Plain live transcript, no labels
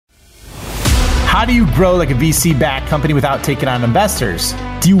How do you grow like a VC-backed company without taking on investors?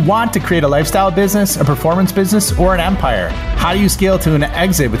 Do you want to create a lifestyle business, a performance business, or an empire? How do you scale to an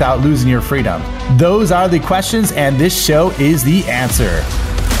exit without losing your freedom? Those are the questions, and this show is the answer.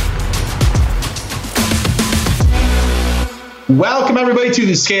 Welcome, everybody, to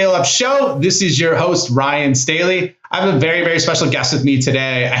the Scale Up Show. This is your host, Ryan Staley. I have a very, very special guest with me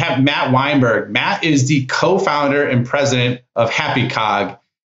today. I have Matt Weinberg. Matt is the co-founder and president of HappyCog.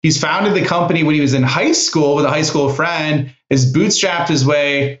 He's founded the company when he was in high school with a high school friend, has bootstrapped his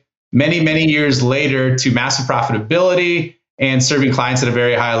way many, many years later to massive profitability and serving clients at a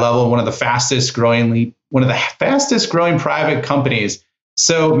very high level, one of the fastest growing private companies.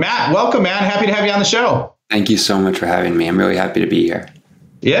 So Matt, welcome, man. Happy to have you on the show. Thank you so much for having me. I'm really happy to be here.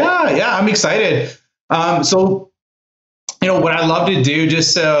 Yeah, I'm excited. So, what I love to do,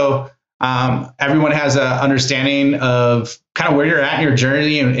 just so everyone has an understanding of kind of where you're at in your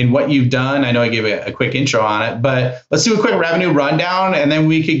journey and what you've done. I know I gave a quick intro on it, but let's do a quick revenue rundown, and then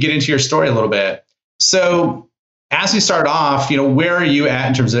we could get into your story a little bit. So, as we start off, where are you at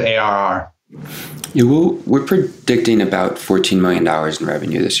in terms of ARR? Yeah, we're predicting about $14 million in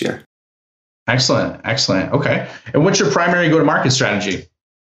revenue this year. Excellent. Okay. And what's your primary go-to-market strategy?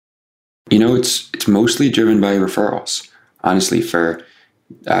 It's mostly driven by referrals. Honestly, for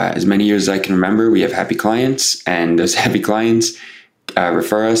as many years as I can remember, we have happy clients, and those happy clients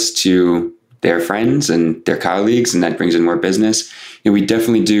refer us to their friends and their colleagues, and that brings in more business. We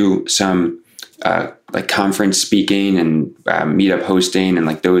definitely do some like conference speaking and meetup hosting and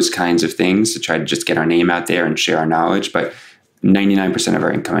like those kinds of things to try to just get our name out there and share our knowledge. But 99% of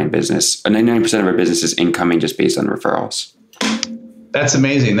our incoming business, 99% of our business is incoming just based on referrals. That's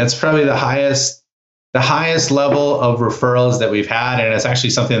amazing. That's probably the highest level of referrals that we've had. And it's actually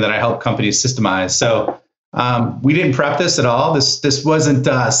something that I help companies systemize. So we didn't prep this at all. This wasn't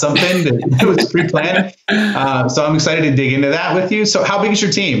something that was pre-planned. So I'm excited to dig into that with you. So how big is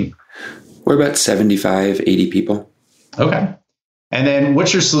your team? We're about 75, 80 people. Okay. And then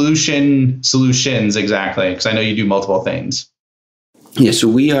what's your solutions exactly? Because I know you do multiple things. Yeah, so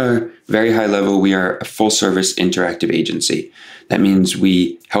we are very high level. We are a full service interactive agency. That means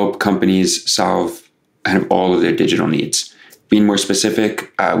we help companies solve kind of all of their digital needs. Being more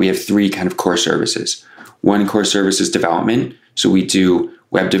specific, we have three kind of core services. One core service is development. So we do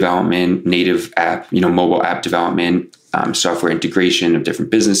web development, native app, mobile app development, software integration of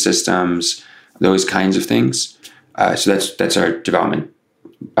different business systems, those kinds of things. So that's our development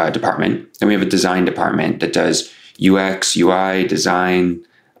department. Then we have a design department that does UX, UI, design,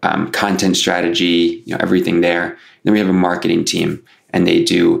 content strategy, everything there. Then we have a marketing team, and they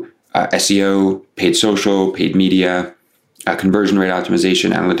do SEO, paid social, paid media, conversion rate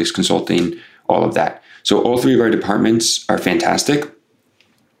optimization, analytics consulting, all of that. So all three of our departments are fantastic.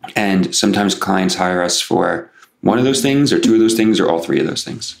 And sometimes clients hire us for one of those things or two of those things or all three of those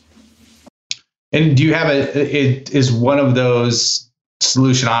things. And do you have is one of those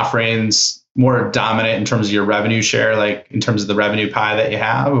solution offerings more dominant in terms of your revenue share, like in terms of the revenue pie that you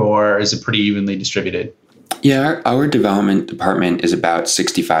have, or is it pretty evenly distributed? Yeah, our development department is about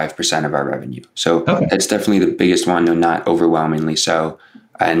 65% of our revenue. So That's definitely the biggest one, though not overwhelmingly so.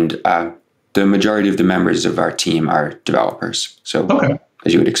 And the majority of the members of our team are developers. So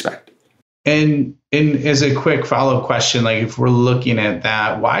as you would expect. And as a quick follow-up question, like if we're looking at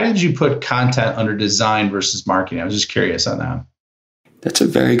that, why did you put content under design versus marketing? I was just curious on that. That's a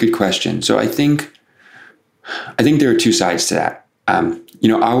very good question. So I think there are two sides to that.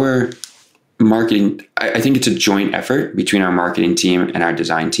 Our marketing, I think it's a joint effort between our marketing team and our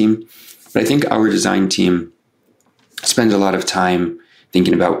design team. But I think our design team spends a lot of time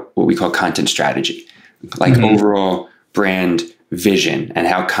thinking about what we call content strategy, like overall brand vision and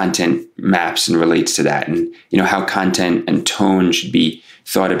how content maps and relates to that. And, how content and tone should be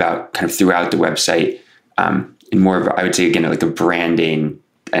thought about kind of throughout the website, in more of, I would say, again, like a branding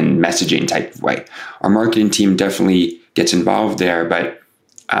and messaging type of way. Our marketing team definitely gets involved there, but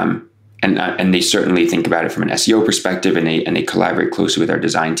and they certainly think about it from an SEO perspective, and they collaborate closely with our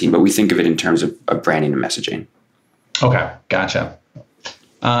design team. But we think of it in terms of branding and messaging. Okay, gotcha.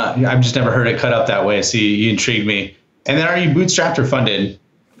 I've just never heard it cut up that way, so you intrigued me. And then, are you bootstrapped or funded?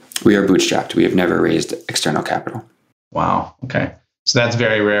 We are bootstrapped. We have never raised external capital. Wow. Okay, so that's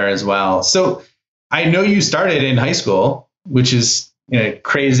very rare as well. So I know you started in high school, which is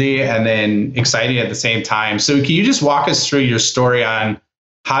crazy and then exciting at the same time. So can you just walk us through your story on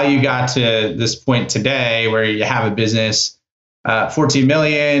how you got to this point today where you have a business, 14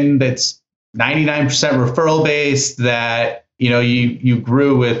 million, that's 99% referral based, that you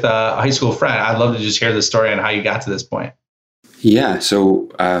grew with a high school friend? I'd love to just hear the story on how you got to this point. Yeah. So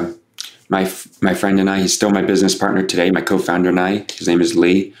my friend and I, he's still my business partner today, my co-founder and I, his name is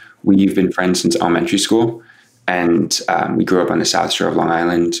Lee. We've been friends since elementary school, and we grew up on the South Shore of Long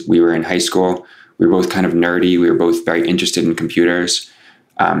Island. We were in high school. We were both kind of nerdy. We were both very interested in computers.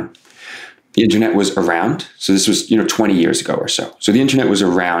 The internet was around. So this was, 20 years ago or so. So the internet was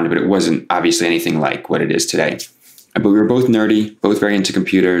around, but it wasn't obviously anything like what it is today. But we were both nerdy, both very into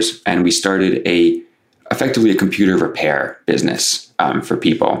computers, and we started effectively a computer repair business for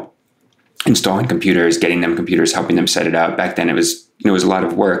people, installing computers, getting them computers, helping them set it up. Back then it was a lot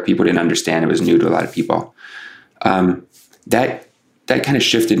of work. People didn't understand. It was new to a lot of people. That kind of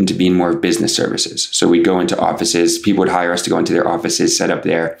shifted into being more of business services. So we'd go into offices. People would hire us to go into their offices, set up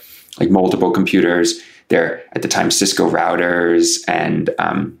their multiple computers. They're at the time Cisco routers, and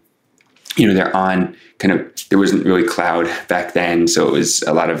they're on there wasn't really cloud back then, so it was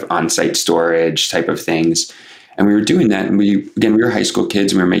a lot of on-site storage type of things. And we were doing that, and we were high school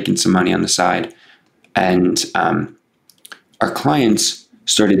kids, and we were making some money on the side. And our clients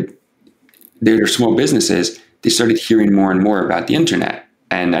they're small businesses. They started hearing more and more about the internet.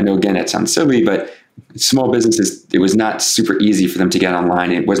 And I know, again, that sounds silly, but small businesses, it was not super easy for them to get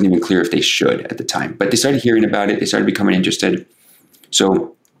online. It wasn't even clear if they should at the time, but they started hearing about it. They started becoming interested.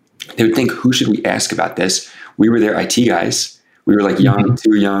 So they would think, who should we ask about this? We were their IT guys. We were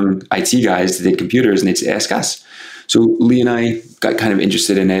two young IT guys that did computers, and they'd ask us. So Lee and I got kind of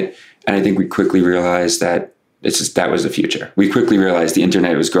interested in it. And I think we quickly realized that that was the future. We quickly realized the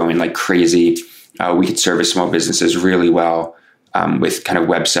internet was growing like crazy. We could service small businesses really well with kind of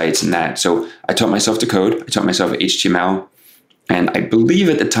websites and that. So I taught myself to code. I taught myself HTML. And I believe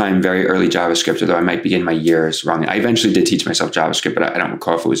at the time, very early JavaScript, although I might begin my years wrong. I eventually did teach myself JavaScript, but I don't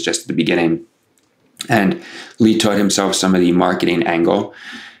recall if it was just at the beginning. And Lee taught himself some of the marketing angle.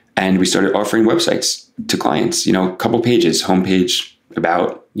 And we started offering websites to clients, a couple pages, homepage,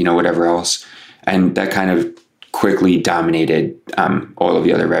 about, whatever else. And that kind of quickly dominated all of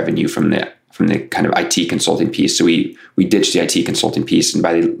the other revenue from the kind of IT consulting piece. So we ditched the IT consulting piece. And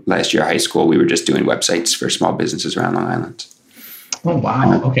by the last year of high school, we were just doing websites for small businesses around Long Island. Oh,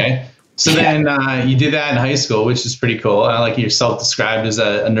 wow. Okay. So then you did that in high school, which is pretty cool. I like you're self-described as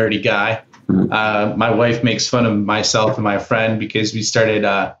a nerdy guy. Mm-hmm. My wife makes fun of myself and my friend because we started,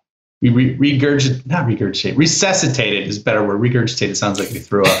 resuscitated is a better word. Regurgitated sounds like we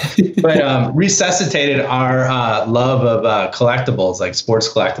threw up, but resuscitated our love of collectibles, like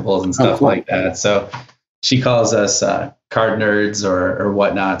sports collectibles and stuff like that. So she calls us card nerds or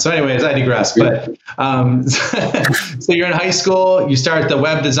whatnot. So anyways, I digress. But so you're in high school, you start the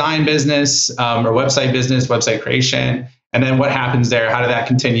web design business or website creation. And then what happens there? How did that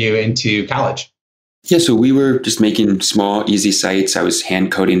continue into college? Yeah, so we were just making small, easy sites. I was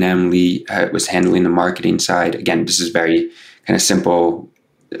hand coding them. Lee was handling the marketing side. Again, this is very kind of simple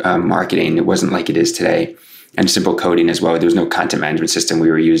marketing. It wasn't like it is today. And simple coding as well. There was no content management system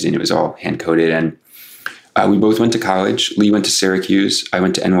we were using. It was all hand coded. And we both went to college. Lee went to Syracuse. I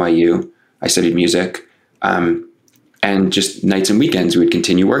went to NYU. I studied music. And just nights and weekends, we would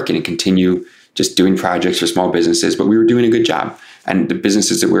continue working and continue just doing projects for small businesses. But we were doing a good job. And the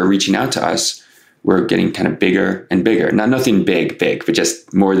businesses that were reaching out to us were getting kind of bigger and bigger. Nothing big, but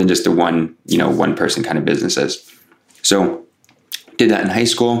just more than just one person kind of businesses. So did that in high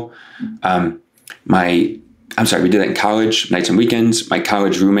school. We did that in college, nights and weekends. My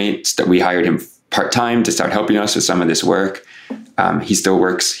college roommate, we hired him part-time to start helping us with some of this work. He still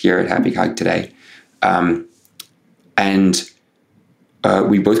works here at Happy Cog today.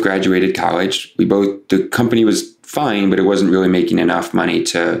 We both graduated college. The company was fine, but it wasn't really making enough money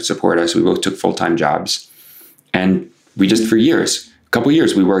to support us. We both took full-time jobs. And we just, for a couple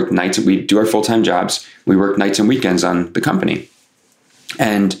years, we worked nights. We'd do our full-time jobs. We worked nights and weekends on the company.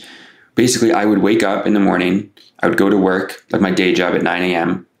 And basically, I would wake up in the morning. I would go to work, like my day job at 9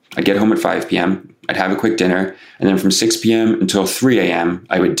 a.m. I'd get home at 5 p.m. I'd have a quick dinner. And then from 6 p.m. until 3 a.m.,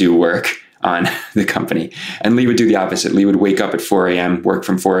 I would do work on the company. And Lee would do the opposite. Lee would wake up at 4 a.m., work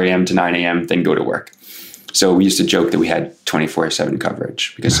from 4 a.m. to 9 a.m., then go to work. So we used to joke that we had 24/7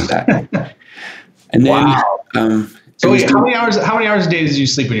 coverage because of that. And then, wow. So wait, how many hours a day did you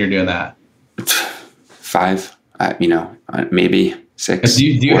sleep when you were doing that? 5, maybe 6. Do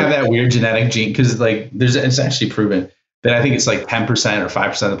you have that weird genetic gene? Because it's actually proven that I think it's like 10% or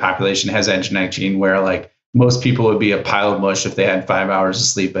 5% of the population has that genetic gene where like most people would be a pile of mush if they had 5 hours of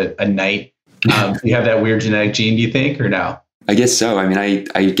sleep a night. Do you have that weird genetic gene, do you think, or no? I guess so. I mean,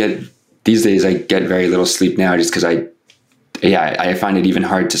 these days I get very little sleep now just because I find it even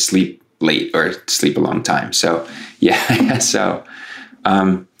hard to sleep late or sleep a long time. So yeah, so,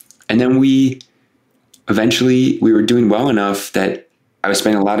 and then we were doing well enough that I was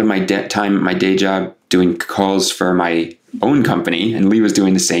spending a lot of my time at my day job doing calls for my own company, and Lee was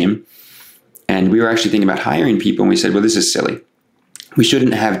doing the same. And we were actually thinking about hiring people, and we said, well, this is silly. We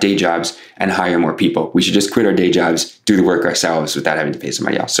shouldn't have day jobs and hire more people. We should just quit our day jobs, do the work ourselves without having to pay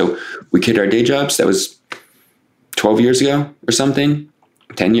somebody else. So we quit our day jobs. That was 12 years ago or something,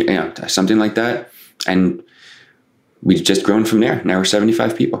 10 years, something like that. And we've just grown from there. Now we're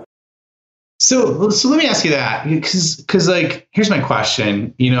 75 people. So let me ask you that, because like, here's my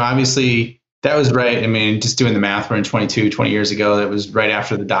question. Obviously that was right. I mean, just doing the math, we're in 20 years ago. That was right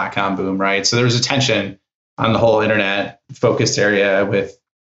after the dot-com boom, right? So there was a tension on the whole internet focused area with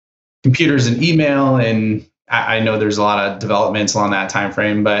computers and email. And I know there's a lot of developments along that time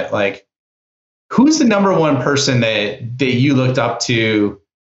frame, but like, who's the number one person that you looked up to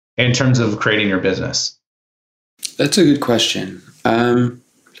in terms of creating your business? That's a good question.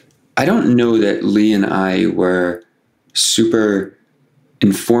 I don't know that Lee and I were super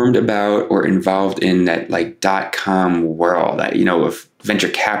informed about or involved in that like .com world, of venture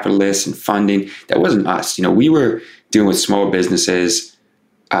capitalists and funding. That wasn't us. We were dealing with small businesses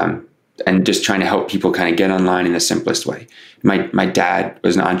and just trying to help people kind of get online in the simplest way. My dad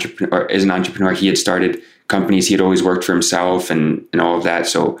was an entrepreneur, is an entrepreneur. He had started companies. He had always worked for himself and all of that.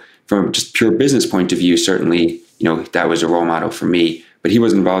 So from just pure business point of view, certainly, that was a role model for me, but he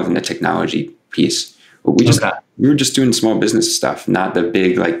was involved in the technology piece. We were just doing small business stuff, not the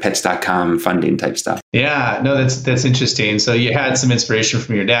big like pets.com funding type stuff. Yeah, no, that's interesting. So you had some inspiration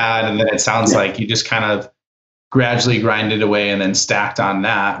from your dad, and then it sounds like you just kind of gradually grinded away and then stacked on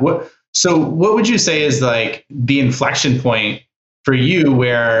that. What would you say is like the inflection point for you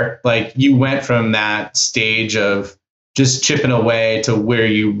where like you went from that stage of just chipping away to where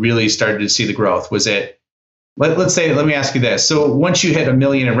you really started to see the growth? Was it, let me ask you this. So once you hit $1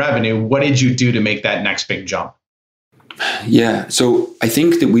 million in revenue, what did you do to make that next big jump? Yeah. So I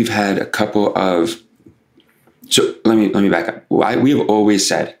think that we've had a couple of, so let me back up. We have always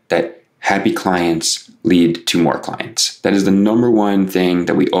said that happy clients lead to more clients. That is the number one thing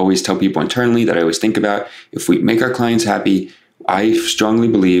that we always tell people internally, that I always think about. If we make our clients happy, I strongly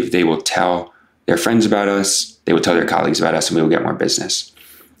believe they will tell their friends about us, they will tell their colleagues about us, and we will get more business.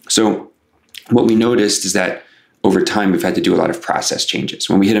 So what we noticed is that over time, we've had to do a lot of process changes.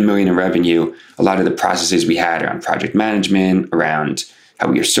 When we hit $1 million in revenue, a lot of the processes we had around project management, around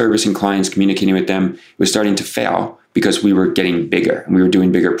how we were servicing clients, communicating with them, was starting to fail because we were getting bigger and we were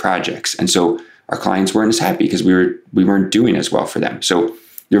doing bigger projects. And so our clients weren't as happy because we weren't doing as well for them. So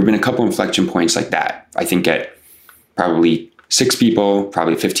there have been a couple inflection points like that. I think at probably 6 people,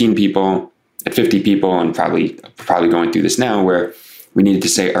 probably 15 people, at 50 people, and probably going through this now where we needed to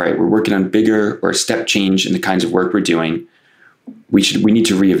say, all right, we're working on bigger or a step change in the kinds of work we're doing. We need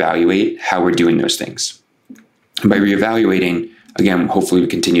to reevaluate how we're doing those things. And by reevaluating, again, hopefully we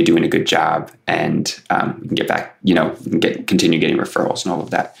continue doing a good job and we can get back, continue getting referrals and all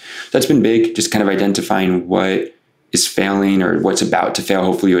of that. That's been big, just kind of identifying what is failing or what's about to fail.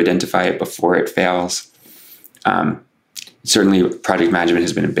 Hopefully you identify it before it fails. Certainly project management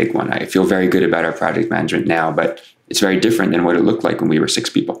has been a big one. I feel very good about our project management now, but it's very different than what it looked like when we were 6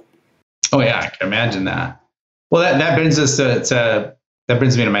 people. Oh yeah, I can imagine that. Well, that brings us that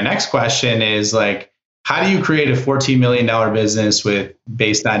brings me to my next question is like, how do you create a $14 million business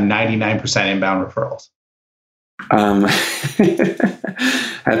based on 99% inbound referrals?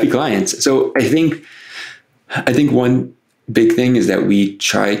 Happy clients. So I think one big thing is that we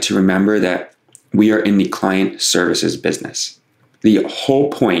try to remember that we are in the client services business. The whole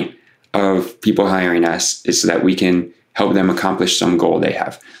point of people hiring us is so that we can help them accomplish some goal they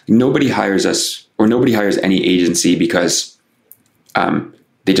have. Nobody hires us or nobody hires any agency because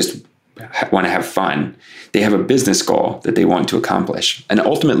they just want to have fun. They have a business goal that they want to accomplish. And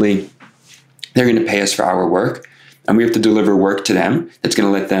ultimately, they're going to pay us for our work, and we have to deliver work to them that's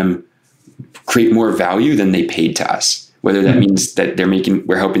going to let them create more value than they paid to us. Whether that means that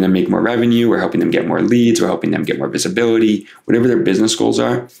we're helping them make more revenue, we're helping them get more leads, we're helping them get more visibility, whatever their business goals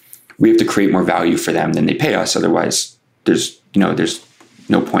are, we have to create more value for them than they pay us. Otherwise, there's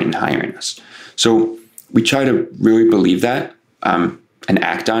no point in hiring us. So we try to really believe that and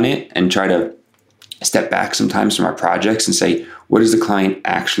act on it and try to step back sometimes from our projects and say, what is the client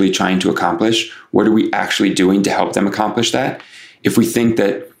actually trying to accomplish? What are we actually doing to help them accomplish that? If we think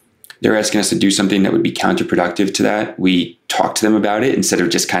that they're asking us to do something that would be counterproductive to that, we talk to them about it instead of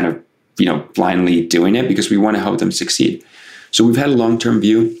just kind of, blindly doing it because we want to help them succeed. So we've had a long-term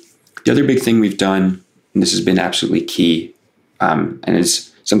view. The other big thing we've done, and this has been absolutely key, and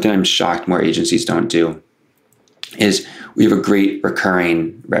it's something I'm shocked more agencies don't do, is we have a great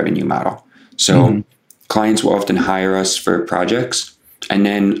recurring revenue model. So clients will often hire us for projects, And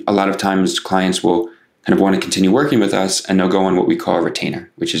then a lot of times clients will kind of want to continue working with us, and they'll go on what we call a retainer,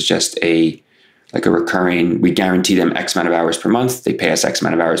 which is just a recurring, we guarantee them X amount of hours per month. They pay us X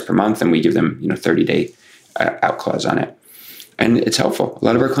amount of hours per month, and we give them 30-day out clause on it. And it's helpful. A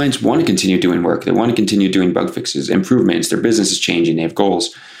lot of our clients want to continue doing work. They want to continue doing bug fixes, improvements. Their business is changing. They have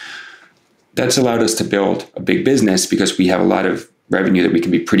goals. That's allowed us to build a big business because we have a lot of revenue that we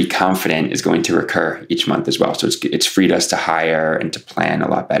can be pretty confident is going to recur each month as well. So it's freed us to hire and to plan a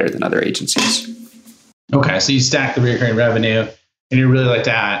lot better than other agencies. Okay, so you stack the recurring revenue, and you really like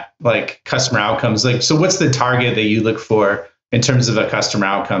that, like customer outcomes. Like, so what's the target that you look for in terms of a customer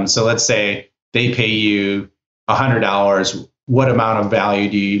outcome? So let's say they pay you $100. What amount of value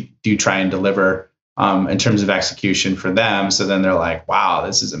do you try and deliver in terms of execution for them? So then they're like, wow,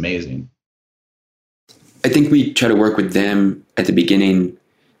 this is amazing. I think we try to work with them at the beginning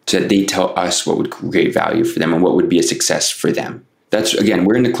so that they tell us what would create value for them and what would be a success for them. That's, again,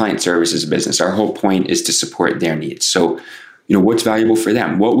 we're in the client services business. Our whole point is to support their needs. So, what's valuable for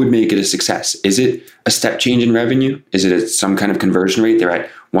them? What would make it a success? Is it a step change in revenue? Is it some kind of conversion rate? They're at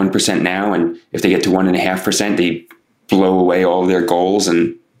 1% now, and if they get to 1.5%, they blow away all their goals.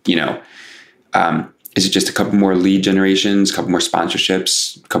 And, is it just a couple more lead generations, a couple more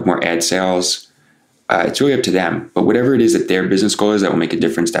sponsorships, a couple more ad sales? It's really up to them. But whatever it is that their business goal is that will make a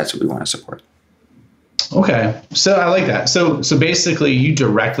difference, that's what we want to support. Okay. So I like that. So basically you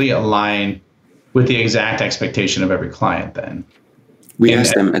directly align with the exact expectation of every client then. We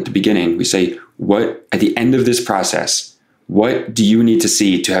ask them at the beginning, we say, at the end of this process, what do you need to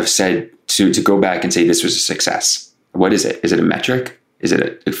see to have said, to go back and say this was a success? What is it? Is it a metric? Is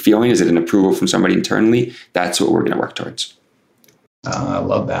it a feeling? Is it an approval from somebody internally? That's what we're going to work towards. I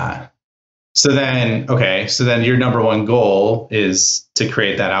love that. So then your number one goal is to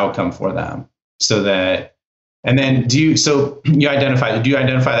create that outcome for them. And then do you identify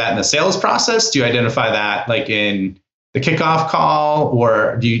that in the sales process? Do you identify that like in the kickoff call,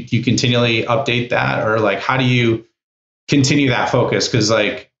 or do you continually update that, or like how do you continue that focus? Because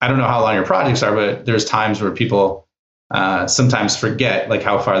like I don't know how long your projects are, but there's times where people sometimes forget like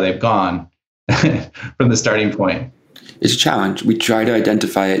how far they've gone from the starting point. It's a challenge. We try to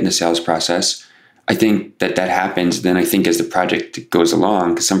identify it in the sales process. I think that happens. Then I think as the project goes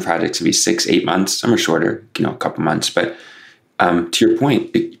along, because some projects can be 6-8 months, some are shorter, a couple months. But to your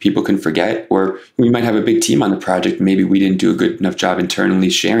point, people can forget, or we might have a big team on the project. Maybe we didn't do a good enough job internally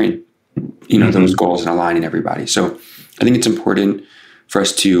sharing, those goals and aligning everybody. So I think it's important for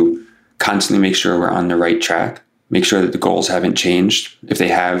us to constantly make sure we're on the right track, make sure that the goals haven't changed. If they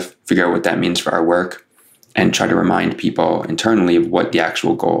have, figure out what that means for our work, and try to remind people internally of what the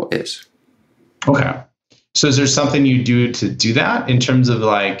actual goal is. Okay. So is there something you do to do that in terms of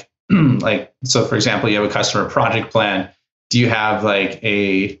like so for example, you have a customer project plan. Do you have like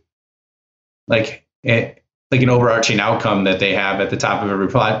an overarching outcome that they have at the top of every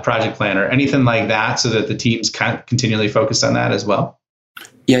project plan or anything like that, so that the teams continually focus on that as well?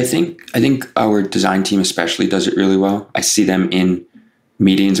 Yeah, I think our design team especially does it really well. I see them in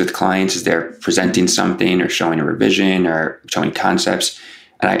meetings with clients as they're presenting something or showing a revision or showing concepts.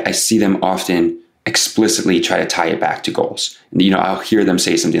 And I see them often explicitly try to tie it back to goals. And, I'll hear them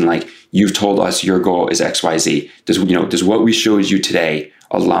say something like, you've told us your goal is XYZ. Does what we showed you today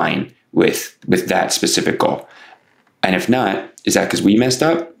align with that specific goal? And if not, is that because we messed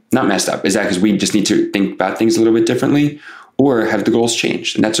up? Not messed up. Is that because we just need to think about things a little bit differently? Or have the goals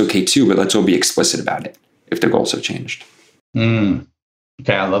changed? And that's okay too, but let's all be explicit about it if the goals have changed.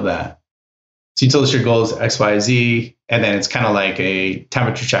 Okay, I love that. So you told us your goal is X, Y, Z, and then it's kind of like a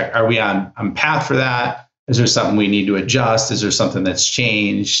temperature check. Are we on path for that? Is there something we need to adjust? Is there something that's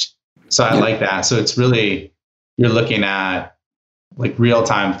changed? So I like that. So it's really, you're looking at like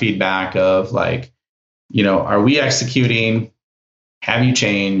real-time feedback of like, are we executing? Have you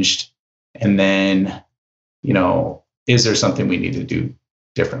changed? And then, is there something we need to do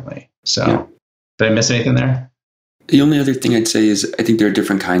differently? So did I miss anything there? The only other thing I'd say is I think there are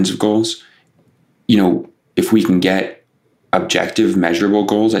different kinds of goals. If we can get objective, measurable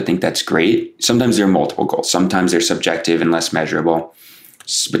goals, I think that's great. Sometimes there are multiple goals. Sometimes they're subjective and less measurable,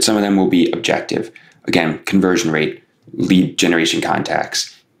 but some of them will be objective. Again, conversion rate, lead generation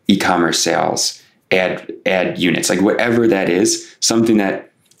contacts, e-commerce sales, ad units, like whatever that is, something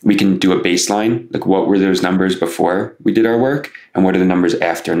that we can do a baseline, like what were those numbers before we did our work and what are the numbers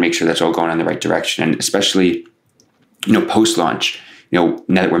after, and make sure that's all going in the right direction. And especially, post-launch, now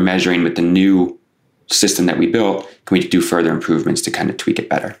that we're measuring with the new system that we built, can we do further improvements to kind of tweak it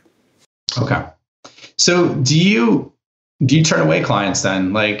better? Okay. So do you turn away clients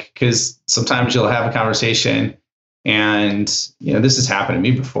then? Like, because sometimes you'll have a conversation And, this has happened to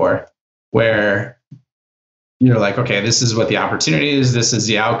me before where you're like, okay, this is what the opportunity is. This is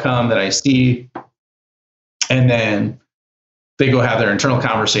the outcome that I see. And then they go have their internal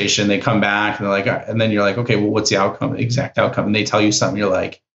conversation. They come back and they're like, and then you're like, okay, well, what's the outcome, exact outcome? And they tell you something. You're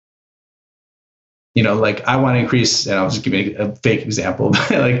like, like I want to increase, and I'll just give you a fake example.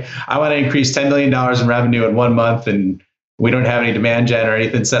 Like I want to increase $10 million in revenue in 1 month, and we don't have any demand gen or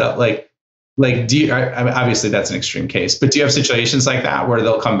anything set up. Like do you? I mean, obviously that's an extreme case, but do you have situations like that where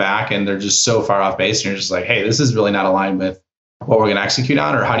they'll come back and they're just so far off base, and you're just like, hey, this is really not aligned with what we're going to execute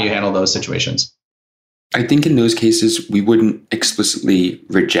on? Or how do you handle those situations? I think in those cases, we wouldn't explicitly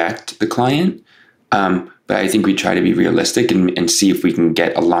reject the client, but I think we try to be realistic and see if we can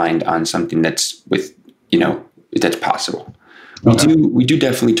get aligned on something that's that's possible. Okay. We do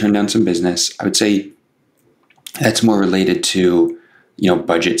definitely turn down some business. I would say that's more related to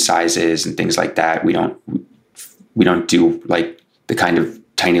budget sizes and things like that. We don't do like the kind of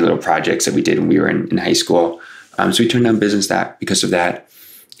tiny little projects that we did when we were in high school. So we turn down business because of that.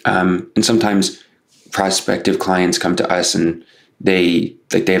 And sometimes prospective clients come to us and they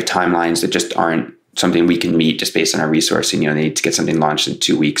have timelines that just aren't something we can meet just based on our resourcing. They need to get something launched in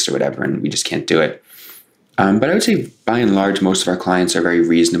 2 weeks or whatever, and we just can't do it. But I would say by and large, most of our clients are very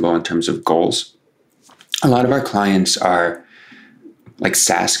reasonable in terms of goals. A lot of our clients are like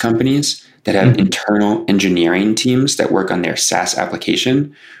SaaS companies that have internal engineering teams that work on their SaaS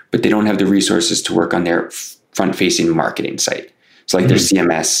application, but they don't have the resources to work on their front-facing marketing site. So like their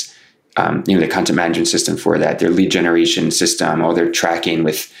CMS, the content management system for that, their lead generation system, or their tracking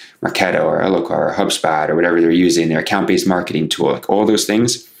with Marketo or Eloqua or HubSpot or whatever they're using, their account-based marketing tool, like all those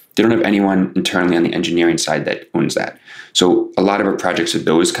things, they don't have anyone internally on the engineering side that owns that. So a lot of our projects are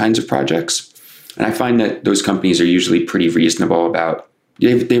those kinds of projects. And I find that those companies are usually pretty reasonable about, they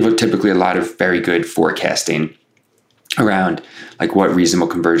have typically a lot of very good forecasting around like what reasonable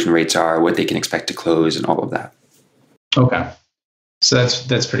conversion rates are, what they can expect to close, and all of that. Okay. So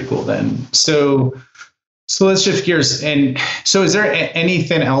that's pretty cool then. So let's shift gears. And so is there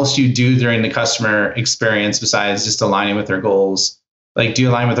anything else you do during the customer experience besides just aligning with their goals? Like, do you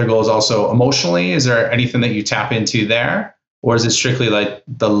align with their goals also emotionally? Is there anything that you tap into there? Or is it strictly like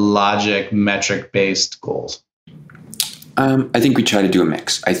the logic, metric-based goals? I think we try to do a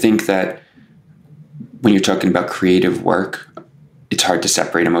mix. I think that when you're talking about creative work, it's hard to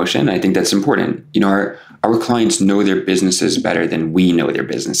separate emotion. I think that's important. Our clients know their businesses better than we know their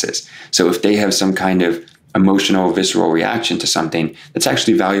businesses. So if they have some kind of emotional, visceral reaction to something, that's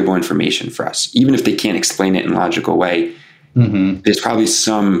actually valuable information for us. Even if they can't explain it in a logical way, there's probably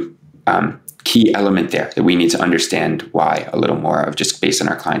some key element there that we need to understand why a little more of, just based on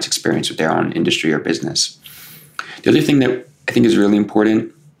our clients' experience with their own industry or business. The other thing that I think is really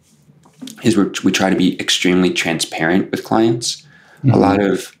important is we try to be extremely transparent with clients. A lot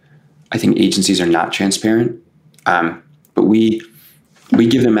of, I think, agencies are not transparent, but we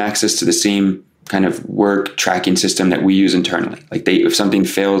give them access to the same kind of work tracking system that we use internally. Like if something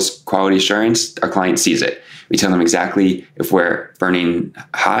fails quality assurance, our client sees it. We tell them exactly if we're burning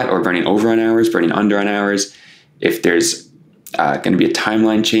hot or burning over on hours, burning under on hours, if there's going to be a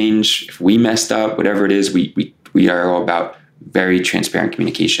timeline change, if we messed up, whatever it is, we are all about very transparent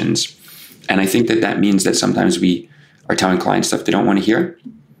communications. And I think that means that sometimes we are telling clients stuff they don't want to hear.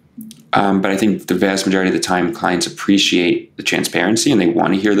 But I think the vast majority of the time, clients appreciate the transparency and they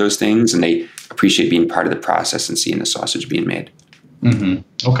want to hear those things, and they appreciate being part of the process and seeing the sausage being made.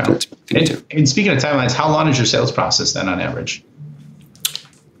 Okay. And speaking of timelines, how long is your sales process then on average?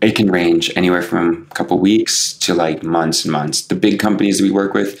 It can range anywhere from a couple of weeks to like months and months. The big companies that we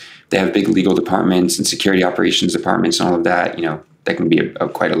work with, they have big legal departments and security operations departments and all of that. That can be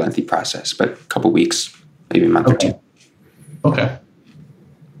quite a lengthy process, but a couple of weeks, maybe a month or two. Okay.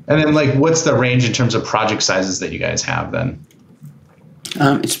 And then what's the range in terms of project sizes that you guys have then?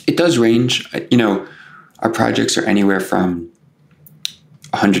 It does range. Our projects are anywhere from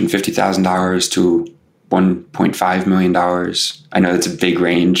 $150,000 to $1.5 million. I know that's a big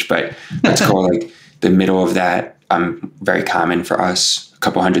range, but let's call the middle of that very common for us. A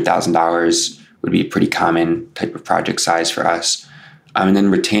couple $100,000 would be a pretty common type of project size for us. And then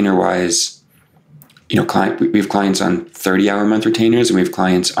retainer-wise, we have clients on 30-hour month retainers, and we have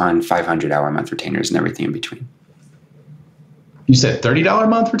clients on 500-hour month retainers, and everything in between. You said $30 a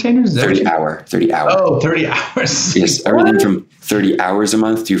month retainers? 30 hour. Oh, 30 hours. Yes, everything from 30 hours a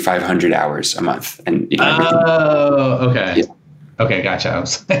month to 500 hours a month. And oh, okay. Yeah. Okay, gotcha. I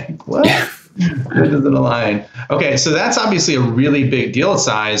was like, what? Yeah. That doesn't align. Okay, so that's obviously a really big deal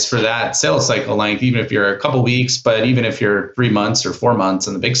size for that sales cycle length, even if you're a couple weeks, but even if you're 3 months or 4 months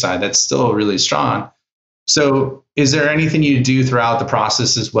on the big side, that's still really strong. So is there anything you do throughout the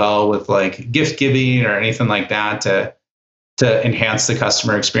process as well with like gift giving or anything like that to enhance the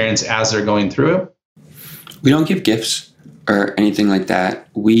customer experience as they're going through it? We don't give gifts or anything like that.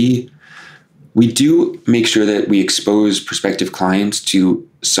 We do make sure that we expose prospective clients to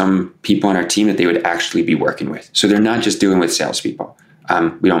some people on our team that they would actually be working with. So they're not just dealing with salespeople.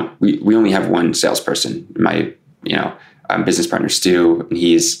 We only have one salesperson. My business partner Stu,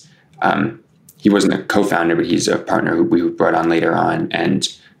 and he wasn't a co-founder, but he's a partner who we brought on later on, and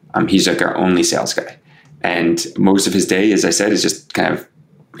he's like our only sales guy. And most of his day, as I said, is just kind of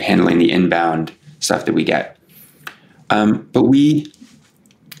handling the inbound stuff that we get. But we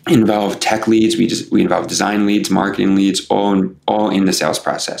involve tech leads, we involve design leads, marketing leads, all in the sales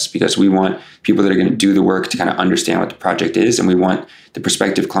process, because we want people that are going to do the work to kind of understand what the project is, and we want the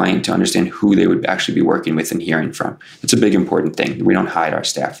prospective client to understand who they would actually be working with and hearing from. It's a big important thing. We don't hide our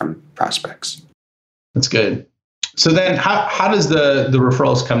staff from prospects. That's good. So then how does the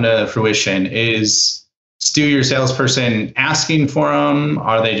referrals come to fruition? Is Stu, your salesperson, asking for them?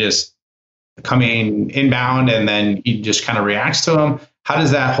 Are they just coming inbound and then he just kind of reacts to them? How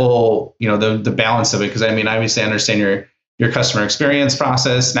does that whole, the balance of it? Because I mean, obviously I understand your customer experience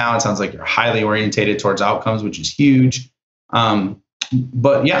process. Now it sounds like you're highly orientated towards outcomes, which is huge.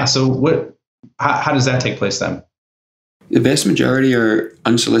 But yeah, so how does that take place then? The vast majority are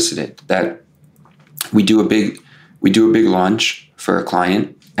unsolicited. That we do a big launch for a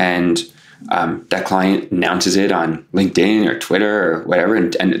client, and that client announces it on LinkedIn or Twitter or whatever,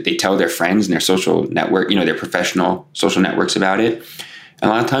 and they tell their friends and their social network, their professional social networks about it. And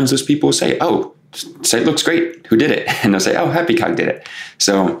a lot of times those people will say, "Oh, site looks great. Who did it?" And they'll say, "Oh, HappyCog did it."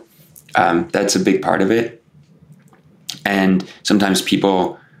 So that's a big part of it. And sometimes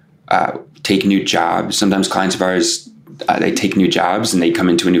people take new jobs. Sometimes clients of ours, they take new jobs and they come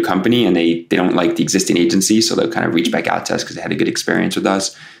into a new company and they don't like the existing agency, so they'll kind of reach back out to us because they had a good experience with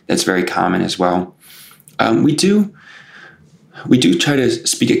us. That's very common as well. We do try to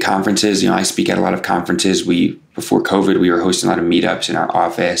speak at conferences. I speak at a lot of conferences. Before COVID, we were hosting a lot of meetups in our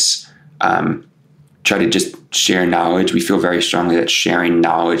office. Try to just share knowledge. We feel very strongly that sharing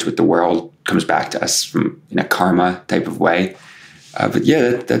knowledge with the world comes back to us in a karma type of way. But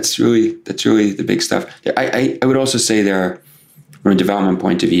yeah, that's really the big stuff. I would also say from a development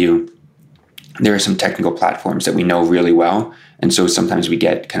point of view, there are some technical platforms that we know really well. And so sometimes we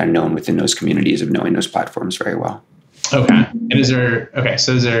get kind of known within those communities of knowing those platforms very well. Okay. And is there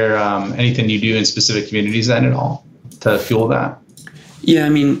anything you do in specific communities then at all to fuel that? Yeah, I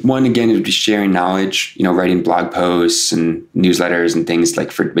mean, one, again, it would be sharing knowledge, writing blog posts and newsletters and things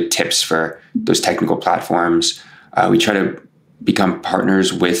like with tips for those technical platforms. We try to become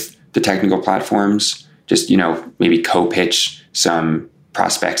partners with the technical platforms, just, maybe co-pitch some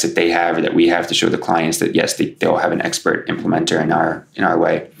prospects that they have or that we have to show the clients that, yes, they'll have an expert implementer in our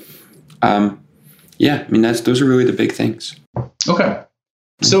way. Yeah, I mean, those are really the big things. Okay.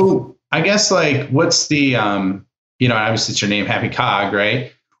 So I guess what's the, obviously it's your name, HappyCog,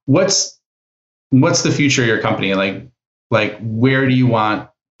 right? What's the future of your company? Like where do you want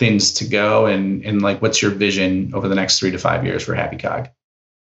things to go? And what's your vision over the next 3 to 5 years for HappyCog?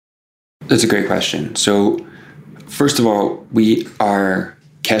 That's a great question. So first of all, we are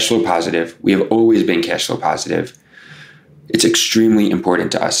cash flow positive. We have always been cash flow positive. It's extremely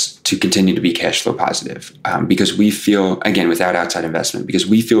important to us to continue to be cash flow positive because we feel, again, without outside investment, because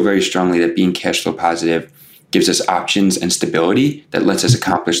we feel very strongly that being cash flow positive gives us options and stability that lets us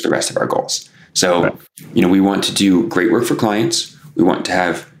accomplish the rest of our goals. So, we want to do great work for clients. We want to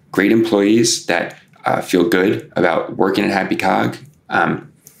have great employees that feel good about working at HappyCog,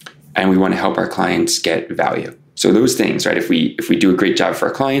 and we want to help our clients get value. So those things, right? If we do a great job for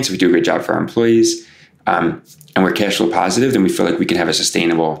our clients, if we do a great job for our employees, and we're cash flow positive, then we feel like we can have a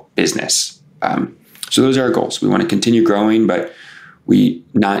sustainable business. So those are our goals. We want to continue growing, but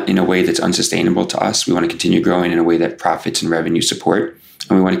not in a way that's unsustainable to us. We want to continue growing in a way that profits and revenue support.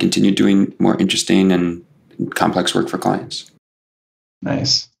 And we want to continue doing more interesting and complex work for clients.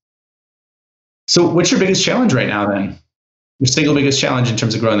 Nice. So what's your biggest challenge right now then? Your single biggest challenge in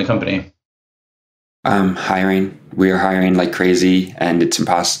terms of growing the company? Hiring. We are hiring like crazy, and it's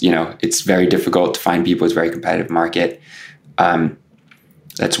impossible. It's very difficult to find people. It's a very competitive market.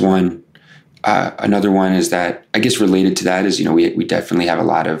 That's one. Another one is that, I guess related to that is, we definitely have a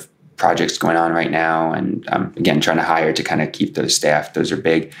lot of projects going on right now, and again, trying to hire to kind of keep those staff. Those are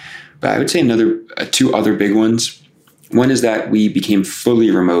big. But I would say two other big ones. One is that we became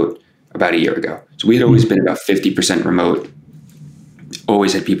fully remote about a year ago. So we had always been about 50% remote.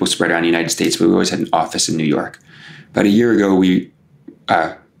 Always had people spread around the United States, but we always had an office in New York. About a year ago, we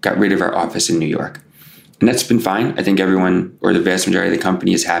got rid of our office in New York. And that's been fine. I think everyone, or the vast majority of the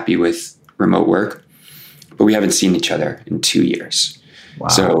company, is happy with remote work, but we haven't seen each other in 2 years. Wow.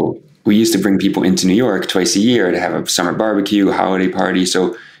 So we used to bring people into New York twice a year to have a summer barbecue, a holiday party.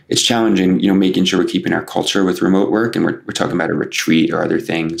 So it's challenging, making sure we're keeping our culture with remote work, and we're talking about a retreat or other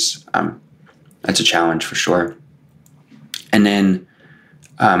things. That's a challenge for sure. And then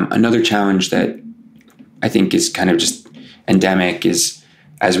another challenge that I think is kind of just endemic is,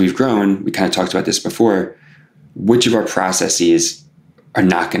 as we've grown, we kind of talked about this before, which of our processes are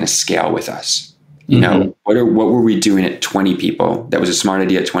not going to scale with us? What were we doing at 20 people that was a smart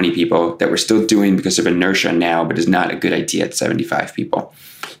idea at 20 people that we're still doing because of inertia now, but is not a good idea at 75 people?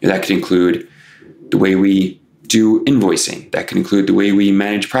 That could include the way we do invoicing. That could include the way we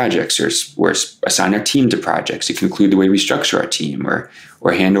manage projects or assign our team to projects. It can include the way we structure our team or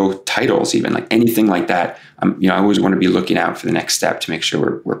handle titles, even like anything like that. I always want to be looking out for the next step to make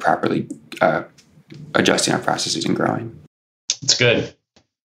sure we're properly adjusting our processes and growing. It's good.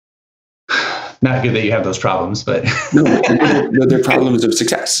 Not good that you have those problems, but no, they're problems of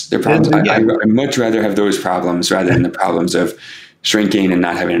success. They're problems. I'd much rather have those problems rather than the problems of shrinking and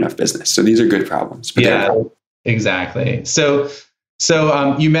not having enough business. So these are good problems. But yeah, exactly. So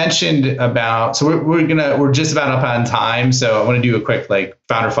you mentioned about, so we're just about up on time. So I want to do a quick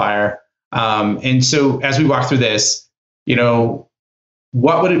founder fire. And so as we walk through this, who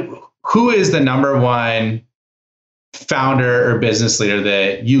is the number one founder or business leader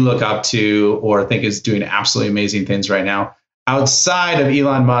that you look up to or think is doing absolutely amazing things right now outside of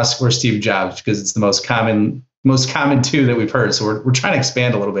Elon Musk or Steve Jobs, because it's the most common two that we've heard. So we're trying to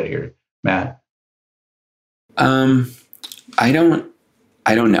expand a little bit here, Matt. I don't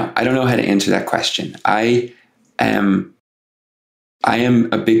know. I don't know how to answer that question. I am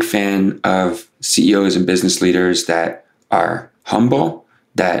a big fan of CEOs and business leaders that are humble,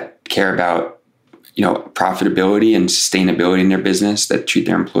 that care about profitability and sustainability in their business, that treat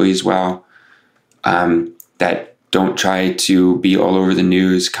their employees well, that don't try to be all over the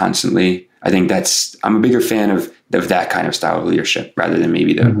news constantly. I think I'm a bigger fan of that kind of style of leadership rather than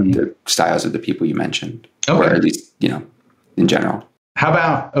maybe the styles of the people you mentioned, or at least, in general. How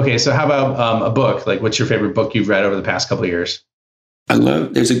about a book? What's your favorite book you've read over the past couple of years?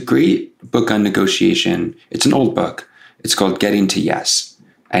 There's a great book on negotiation. It's an old book. It's called Getting to Yes.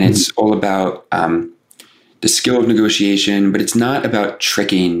 And it's all about the skill of negotiation, but it's not about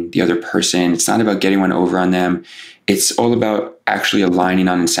tricking the other person. It's not about getting one over on them. It's all about actually aligning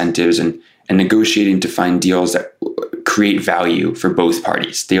on incentives and negotiating to find deals that create value for both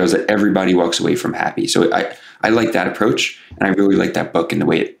parties, deals that everybody walks away from happy. So I like that approach, and I really like that book and the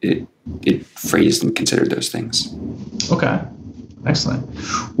way it phrased and considered those things. Okay. Excellent.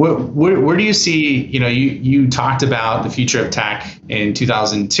 Where do you see, you talked about the future of tech in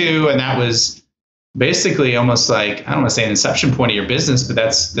 2002, and that was basically almost I don't want to say an inception point of your business, but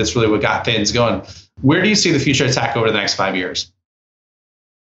that's really what got things going. Where do you see the future of tech over the next 5 years?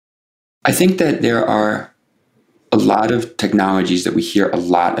 I think that there are a lot of technologies that we hear a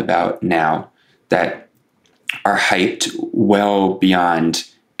lot about now that are hyped well beyond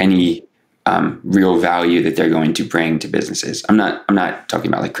any real value that they're going to bring to businesses. I'm not talking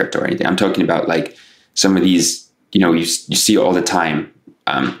about crypto or anything. I'm talking about some of these, you see all the time,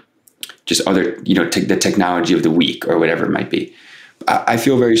 just other, the technology of the week or whatever it might be. I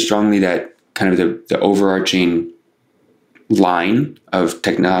feel very strongly that kind of the overarching line of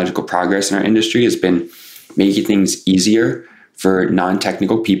technological progress in our industry has been making things easier for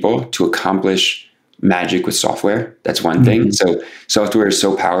non-technical people to accomplish magic with software. That's one thing. So software is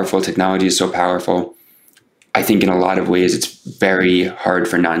so powerful. Technology is so powerful. I think in a lot of ways, it's very hard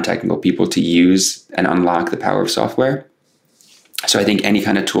for non-technical people to use and unlock the power of software. So I think any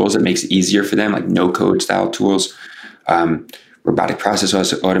kind of tools that makes it easier for them, like no-code style tools, robotic process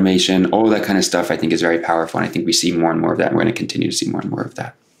automation, all that kind of stuff, I think is very powerful. And I think we see more and more of that. And we're going to continue to see more and more of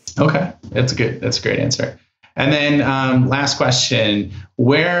that. Okay. That's a great answer. And then last question,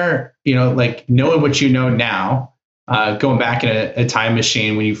 where, knowing what you know now, going back in a time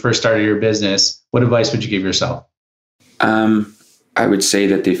machine when you first started your business, what advice would you give yourself? I would say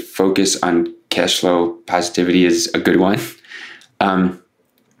that the focus on cash flow positivity is a good one.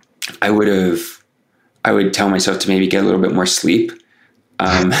 I would tell myself to maybe get a little bit more sleep.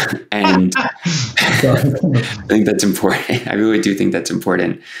 And I think that's important. I really do think that's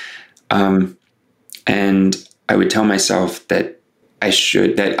important. And I would tell myself that I'm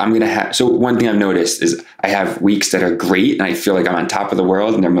going to have, so one thing I've noticed is I have weeks that are great and I feel like I'm on top of the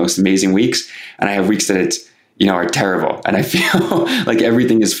world and they're most amazing weeks. And I have weeks that are terrible. And I feel like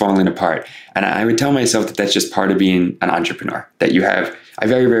everything is falling apart. And I would tell myself that that's just part of being an entrepreneur, that I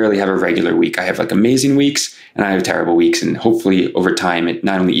very rarely have a regular week. I have like amazing weeks and I have terrible weeks. And hopefully over time, it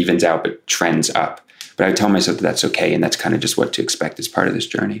not only evens out, but trends up. But I tell myself that that's okay. And that's kind of just what to expect as part of this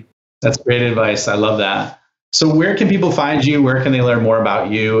journey. That's great advice. I love that. So where can people find you? Where can they learn more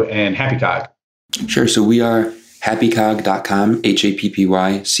about you and HappyCog? Sure. So we are happycog.com,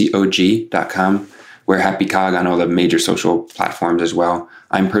 happycog.com. We're HappyCog on all the major social platforms as well.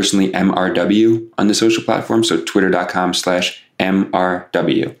 I'm personally MRW on the social platform, so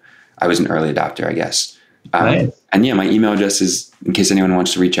twitter.com/MRW. I was an early adopter, I guess. Nice. And yeah, my email address is, in case anyone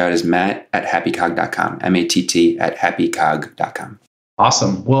wants to reach out, is matt@happycog.com, MATT@happycog.com.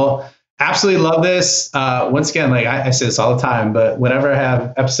 Awesome. Well, absolutely love this. Once again, like I say this all the time, but whenever I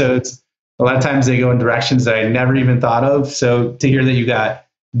have episodes, a lot of times they go in directions that I never even thought of. So to hear that you got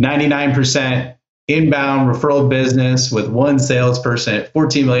 99% inbound referral business with one salesperson at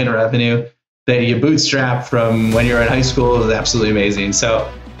 14 million in revenue that you bootstrap from when you were in high school is absolutely amazing. So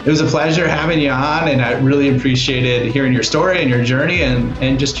it was a pleasure having you on, and I really appreciated hearing your story and your journey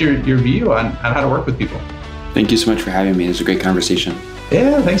and just your view on how to work with people. Thank you so much for having me. It was a great conversation.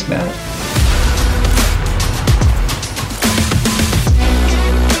 Yeah, thanks, Matt.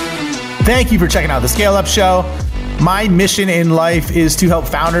 Thank you for checking out the Scale Up Show. My mission in life is to help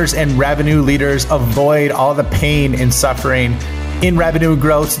founders and revenue leaders avoid all the pain and suffering in revenue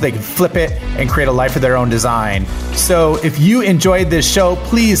growth so they can flip it and create a life of their own design. So if you enjoyed this show,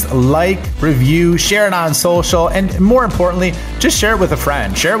 please like, review, share it on social, and more importantly, just share it with a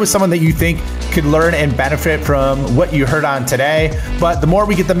friend. Share it with someone that you think could learn and benefit from what you heard on today. But the more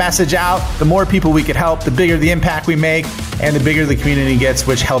we get the message out, the more people we could help, the bigger the impact we make, and the bigger the community gets,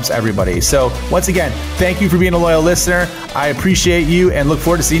 which helps everybody. So once again, thank you for being a loyal listener. I appreciate you and look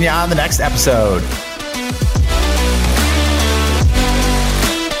forward to seeing you on the next episode.